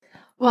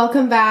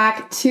Welcome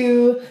back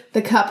to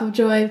the Cup of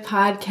Joy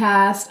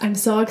podcast. I'm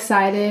so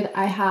excited.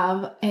 I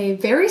have a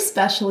very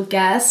special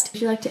guest.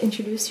 Would you like to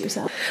introduce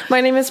yourself?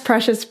 My name is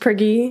Precious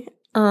Prigge.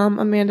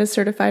 Amanda's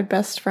certified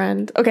best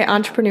friend. Okay,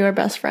 entrepreneur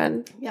best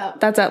friend.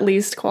 Yep. That's at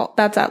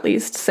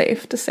least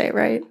safe to say,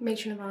 right?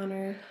 Matron of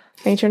honor.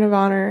 Matron of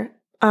honor.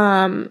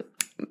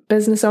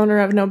 Business owner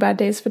of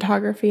Nobaddays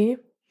photography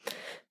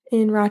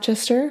in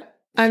Rochester.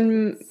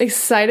 I'm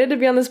excited to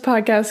be on this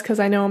podcast because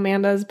I know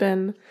Amanda's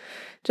been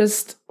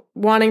just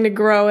wanting to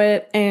grow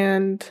it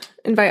and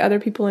invite other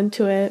people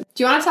into it.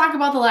 Do you want to talk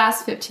about the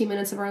last 15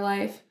 minutes of our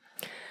life?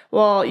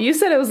 Well, you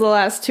said it was the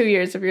last 2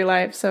 years of your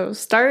life, so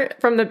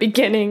start from the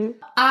beginning.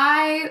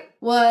 I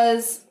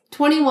was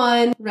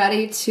 21,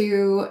 ready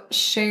to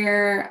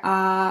share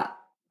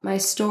my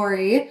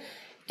story.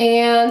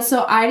 And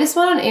so I just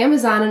went on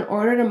Amazon and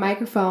ordered a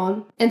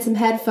microphone and some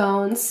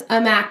headphones, a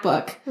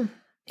MacBook,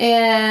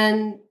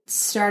 and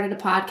started a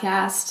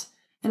podcast.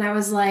 And I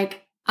was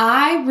like,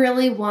 I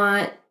really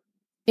want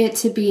it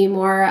to be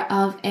more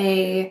of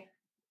a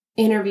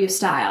interview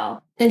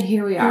style. And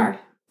here we are.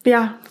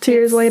 Yeah, 2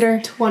 years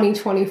later.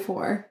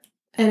 2024.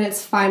 And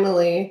it's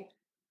finally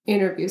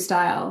interview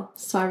style.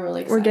 So I'm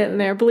really excited. We're getting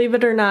there. Believe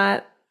it or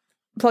not,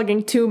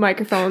 plugging 2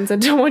 microphones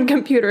into one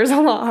computer is a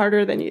lot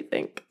harder than you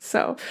think.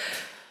 So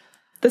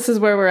this is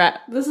where we're at.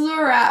 But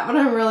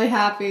I'm really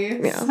happy.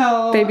 Yeah.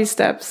 So baby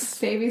steps.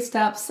 Baby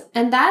steps.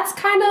 And that's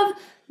kind of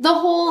the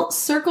whole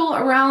circle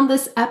around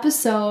this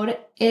episode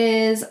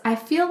is I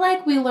feel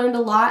like we learned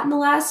a lot in the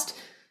last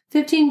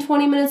 15,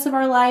 20 minutes of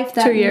our life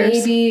that 2 years.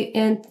 maybe,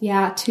 and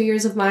 2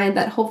 years of mine,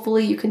 that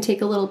hopefully you can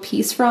take a little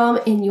piece from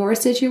in your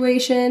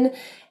situation.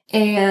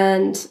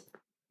 And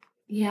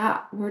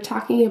we're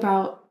talking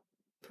about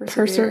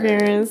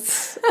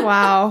perseverance.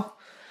 Wow.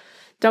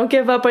 Don't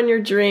give up on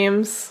your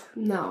dreams.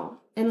 No.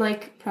 And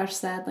like Presh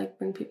said, like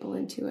bring people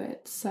into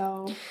it.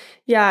 So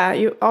yeah,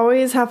 you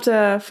always have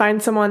to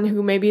find someone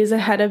who maybe is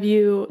ahead of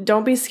you.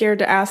 Don't be scared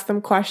to ask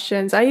them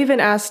questions. I even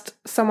asked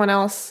someone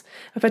else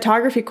a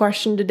photography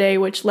question today,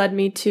 which led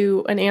me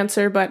to an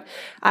answer, but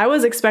I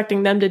was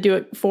expecting them to do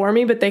it for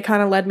me, but they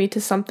kind of led me to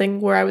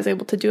something where I was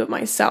able to do it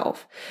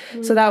myself.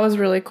 So that was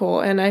really cool.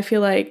 And I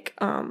feel like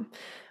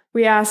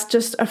we asked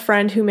just a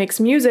friend who makes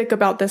music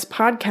about this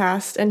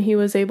podcast, and he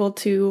was able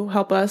to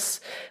help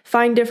us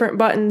find different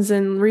buttons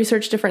and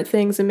research different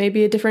things and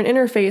maybe a different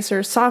interface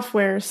or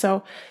software.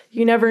 So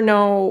you never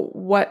know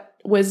what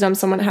wisdom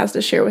someone has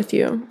to share with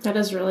you. That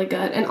is really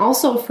good. And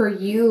also for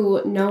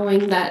you,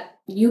 knowing that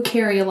you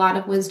carry a lot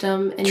of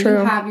wisdom and True.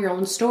 You have your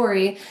own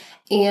story.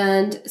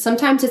 And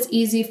sometimes it's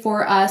easy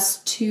for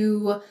us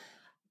to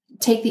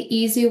take the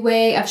easy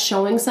way of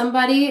showing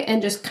somebody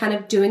and just kind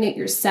of doing it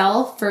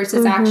yourself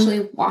versus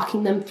actually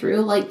walking them through.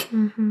 Like,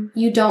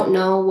 you don't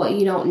know what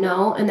you don't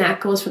know. And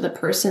that goes for the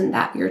person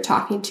that you're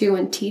talking to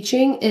and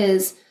teaching.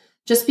 Is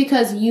just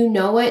because you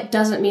know it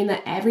doesn't mean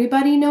that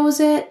everybody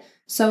knows it.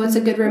 So it's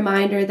a good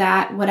reminder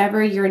that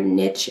whatever your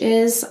niche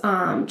is,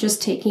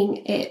 just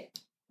taking it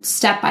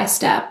step by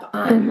step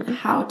on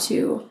how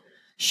to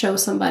show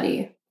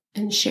somebody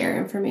and share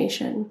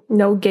information.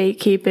 No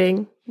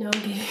gatekeeping. No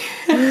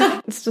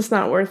gatekeeping. It's just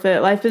not worth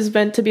it. Life is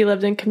meant to be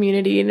lived in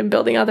community and in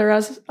building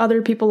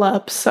other people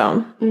up.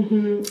 So,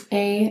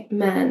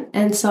 Amen.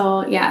 And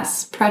so,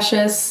 yes,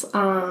 Precious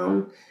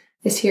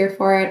is here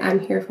for it. I'm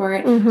here for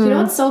it. You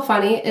know what's so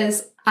funny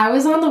is I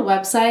was on the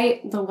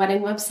website, the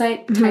wedding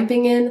website,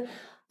 typing in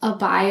a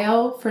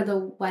bio for the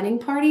wedding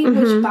party,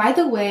 which, by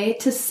the way,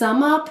 to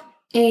sum up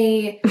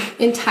a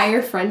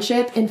entire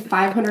friendship in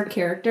 500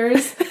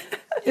 characters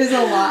is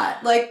a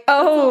lot. Like,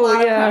 a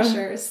lot of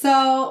pressure.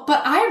 So,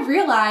 but I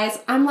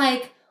realized, I'm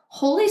like,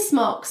 holy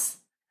smokes.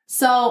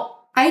 So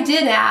I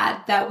did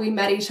add that we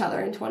met each other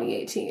in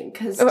 2018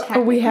 because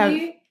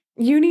technically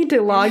you need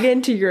to log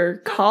into your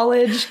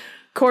college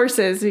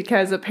courses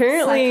because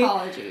apparently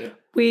psychology.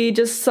 We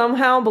just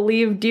somehow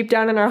believe deep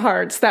down in our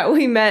hearts that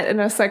we met in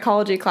a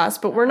psychology class,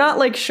 but we're not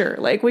like sure.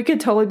 Like we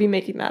could totally be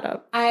making that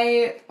up.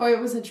 It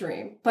was a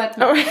dream, but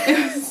no,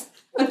 it was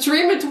a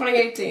dream in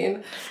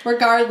 2018.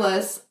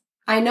 Regardless,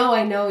 I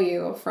know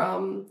you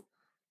from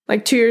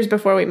like 2 years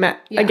before we met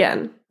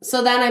again.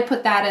 So then I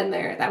put that in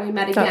there that we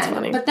met again. That's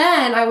funny. But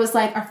then I was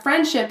like, our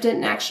friendship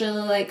didn't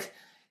actually like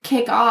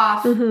kick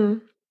off.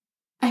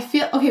 I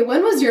feel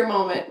when was your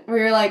moment where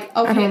you're like,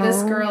 okay,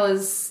 this girl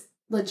is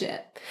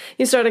legit?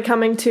 You started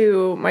coming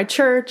to my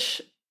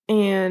church,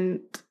 and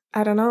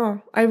I don't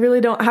know. I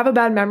really don't have a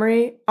bad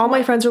memory. All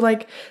my friends are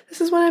like,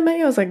 this is when I met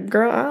you. I was like,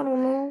 girl, I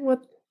don't know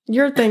what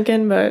you're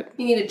thinking, but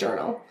you need a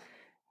journal.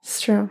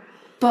 It's true.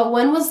 But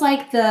when was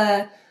like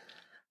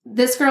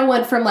this girl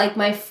went from like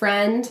my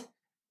friend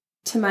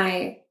to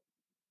my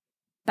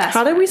best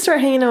How friend. did we start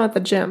hanging out at the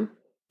gym?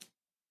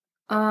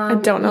 I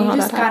don't know how that happened.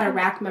 You just got a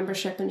rack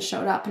membership and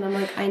showed up, and I'm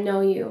like, I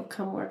know you.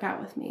 Come work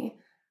out with me.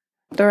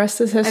 The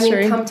rest is history.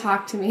 I mean, come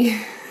talk to me.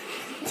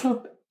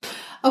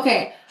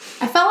 Okay,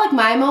 I felt like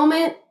my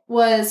moment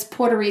was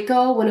Puerto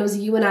Rico when it was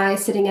you and I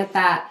sitting at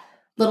that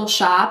little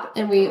shop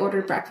and we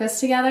ordered breakfast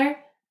together.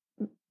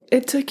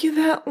 It took you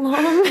that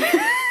long?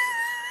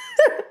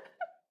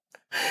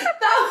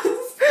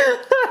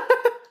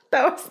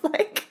 was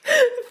like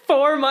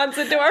 4 months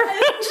into our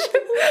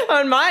friendship.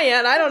 On my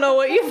end, I don't know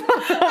what you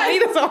thought about me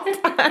this whole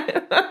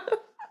time.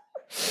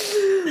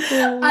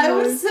 I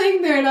was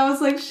sitting there and I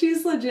was like,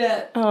 she's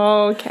legit.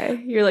 Oh,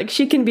 okay. You're like,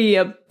 she can be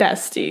a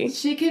bestie.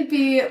 She could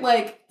be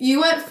like,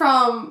 you went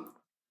from...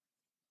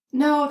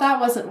 No, that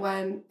wasn't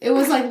when. It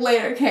was like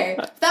later. Okay.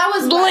 That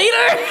was later.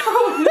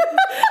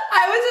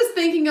 I was just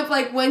thinking of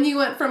like when you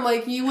went from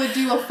like you would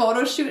do a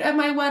photo shoot at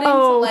my wedding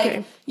to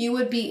like you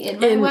would be in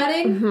my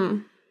wedding. Mm-hmm.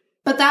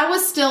 But that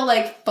was still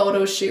like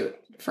photo shoot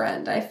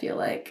friend, I feel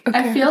like. Okay.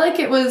 I feel like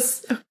it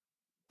was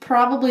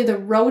probably the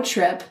road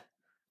trip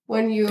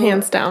when you...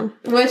 Hands down.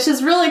 Which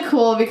is really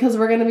cool because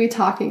we're going to be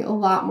talking a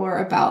lot more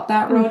about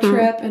that road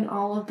trip and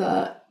all of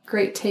the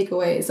great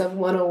takeaways of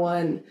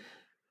 101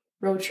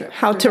 road trip.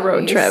 How to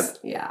road trip.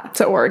 Yeah.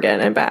 To Oregon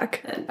and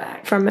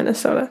back. From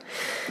Minnesota.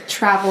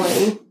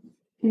 Traveling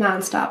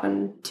nonstop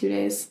in 2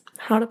 days.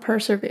 How to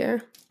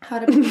persevere.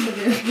 But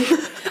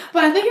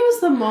I think it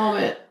was the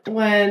moment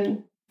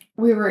when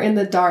we were in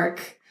the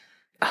dark,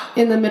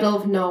 in the middle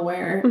of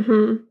nowhere,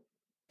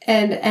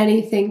 and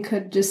anything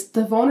could just,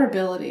 the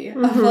vulnerability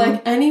of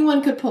like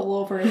anyone could pull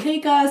over and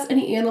take us,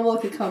 any animal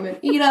could come and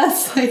eat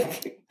us,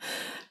 like,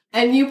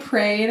 and you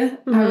prayed.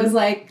 I was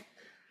like,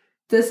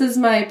 this is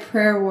my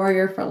prayer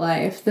warrior for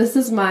life. This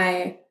is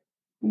my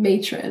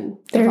matron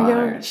of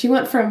honor. She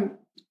went from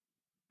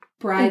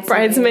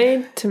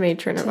bridesmaid to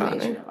matron of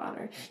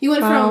honor. You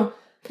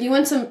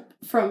went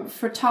from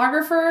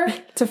photographer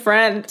to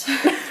friend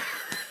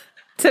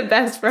to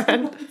best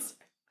friend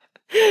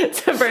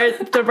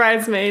to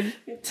bridesmaid.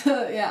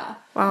 Yeah.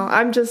 Wow,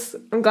 I'm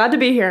glad to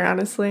be here,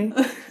 honestly.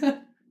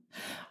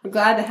 I'm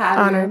glad to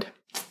have you.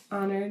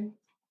 Honored.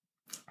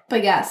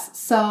 But yes,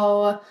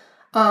 so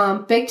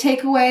big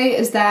takeaway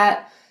is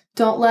that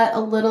don't let a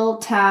little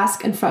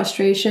task and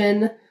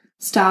frustration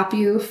stop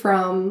you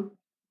from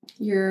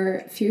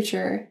your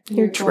future,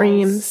 your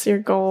dreams, your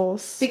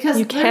goals. Because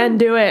you can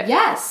do it.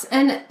 Yes.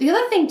 And the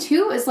other thing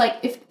too is like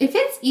if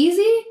it's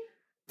easy,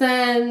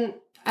 then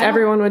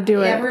everyone would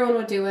do it. Everyone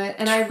would do it.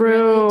 And True. I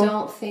really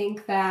don't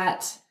think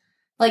that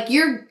like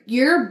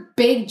your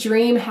big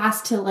dream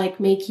has to like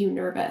make you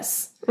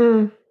nervous.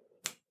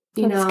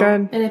 You know,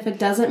 good. And if it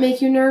doesn't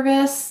make you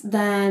nervous,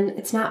 then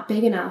it's not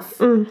big enough.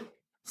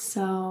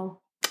 So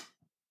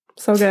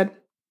good.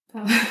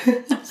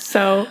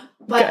 So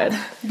but good.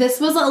 This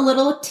was a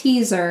little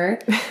teaser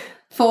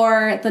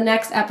for the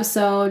next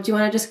episode. Do you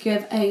want to just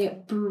give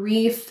a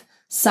brief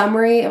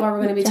summary of what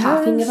we're going to be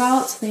talking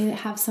about so they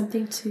have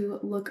something to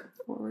look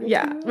forward to?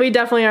 Yeah, we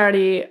definitely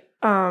already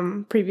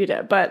previewed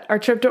it, but our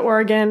trip to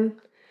Oregon,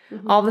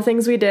 all the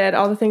things we did,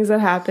 all the things that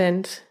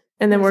happened,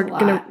 and then we're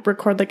going to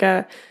record like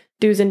a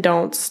do's and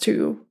don'ts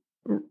to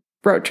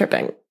road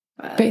tripping,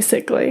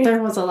 basically.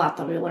 There was a lot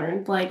that we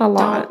learned. Like,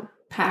 don't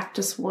pack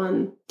just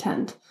one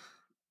tent.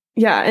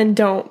 Yeah, and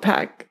don't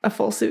pack a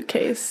full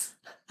suitcase.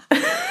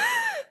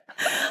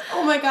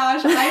 Oh my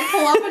gosh, I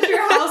pull up at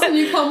your house and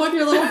you come with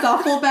your little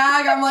duffel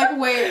bag. I'm like,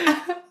 wait.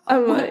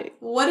 I'm like,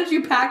 what did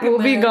you pack in we'll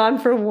there? be gone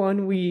for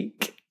 1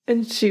 week.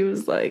 And she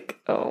was like,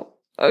 oh,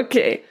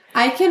 okay.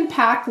 I can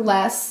pack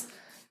less,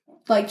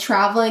 like,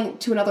 traveling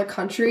to another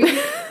country.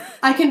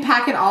 I can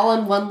pack it all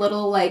in one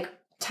little, like,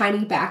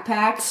 tiny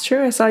backpack. It's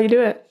true. I saw you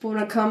do it. But when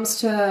it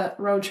comes to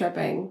road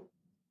tripping,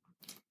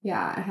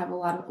 yeah, I have a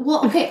lot of...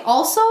 Well, okay,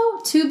 also,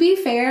 to be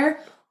fair,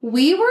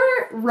 we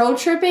were road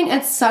tripping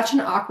at such an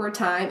awkward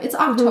time. It's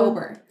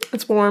October.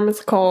 It's warm.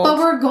 It's cold. But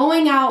we're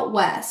going out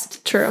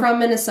west from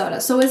Minnesota.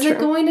 So is it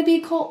going to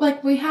be cold?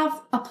 Like, we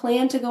have a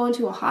plan to go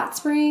into a hot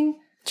spring.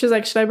 She was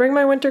like, should I bring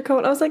my winter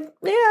coat? I was like,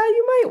 yeah,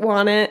 you might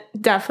want it.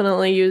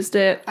 Definitely used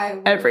it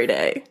every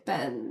day.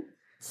 Been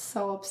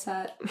so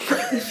upset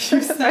if you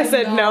said I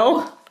said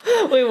no.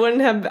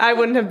 I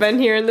wouldn't have been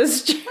here in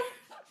this chair.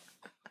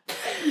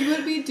 You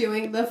would be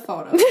doing the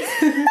photos.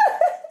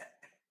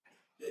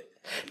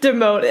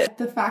 Demoted.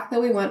 The fact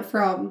that we went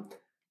from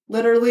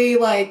literally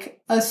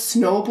like a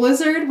snow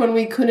blizzard when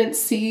we couldn't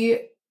see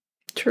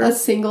a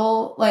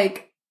single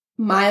like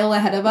mile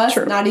ahead of us,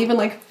 not even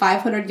like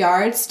 500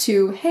 yards,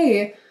 to,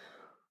 hey,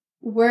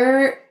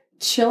 we're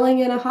chilling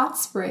in a hot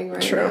spring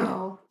right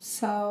now.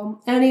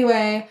 So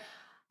anyway,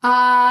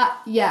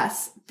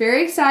 yes,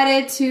 very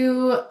excited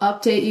to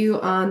update you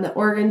on the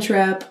Oregon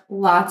trip.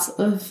 Lots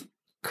of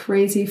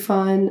crazy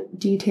fun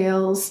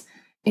details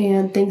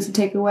and things to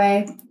take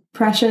away.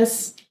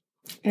 Precious,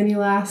 any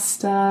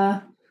last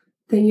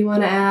thing you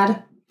want to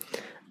add?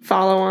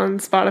 Follow on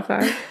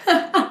Spotify.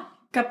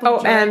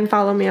 And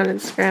follow me on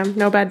Instagram.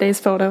 Nobaddays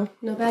photo.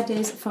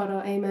 Nobaddays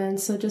photo, amen.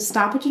 So just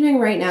stop what you're doing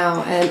right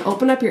now and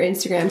open up your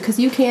Instagram, because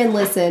you can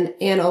listen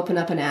and open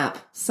up an app.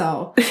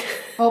 So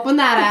open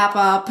that app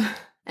up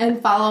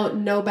and follow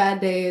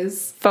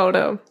Nobaddays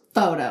photo.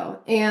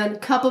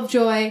 And Cup of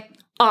Joy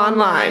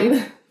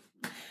online.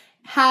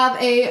 Have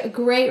a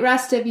great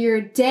rest of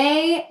your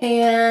day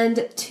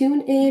and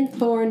tune in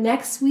for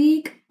next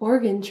week,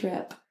 Oregon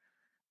trip.